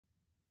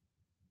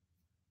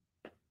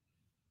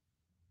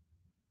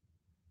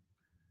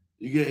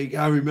You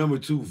gotta remember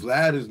too,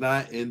 Vlad is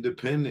not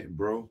independent,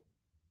 bro.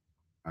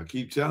 I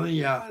keep telling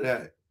y'all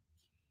that.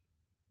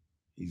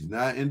 He's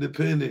not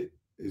independent.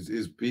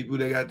 It's people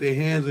that got their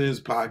hands in his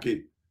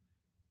pocket.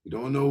 You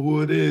don't know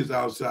who it is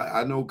outside.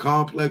 I know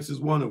Complex is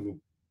one of them.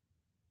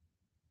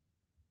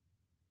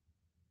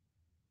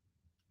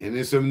 And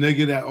there's some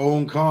nigga that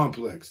own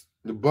Complex,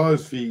 the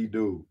BuzzFeed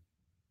dude.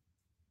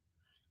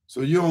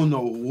 So you don't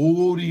know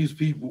who these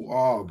people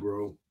are,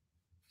 bro.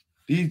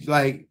 These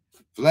like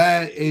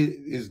Vlad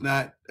is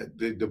not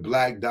the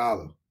black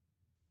dollar.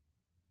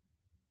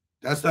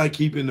 That's not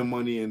keeping the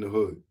money in the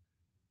hood.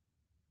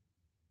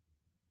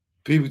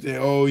 People think,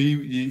 oh,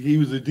 he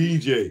was a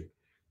DJ.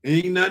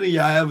 Ain't none of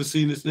y'all ever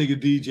seen this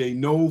nigga DJ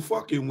no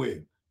fucking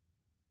where.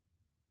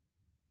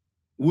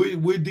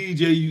 With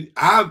DJ,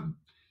 I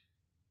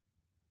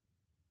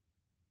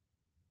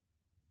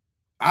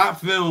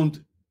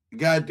filmed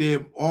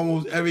goddamn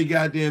almost every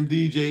goddamn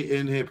DJ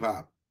in hip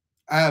hop.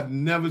 I have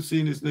never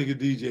seen this nigga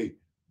DJ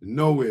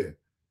nowhere.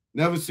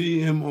 Never seen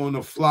him on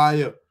a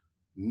flyer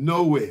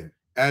nowhere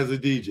as a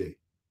DJ.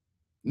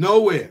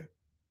 Nowhere.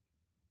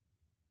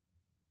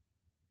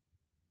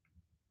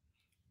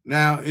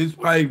 Now, it's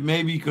probably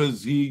maybe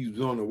because he's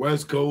on the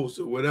West Coast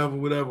or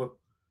whatever.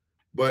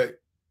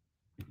 But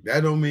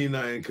that don't mean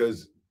nothing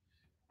because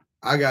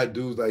I got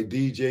dudes like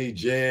DJ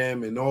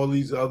Jam and all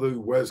these other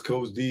West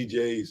Coast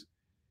DJs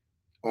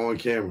on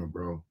camera,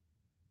 bro.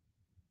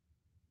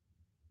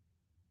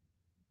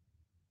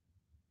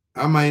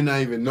 I might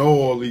not even know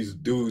all these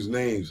dudes'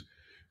 names,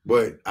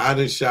 but I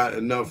done shot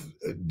enough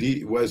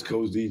West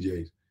Coast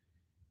DJs.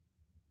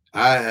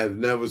 I have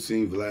never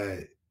seen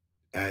Vlad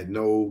at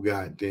no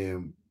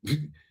goddamn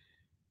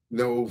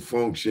no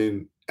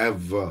function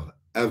ever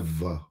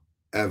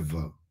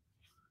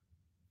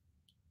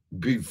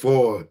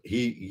before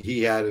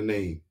he had a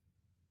name.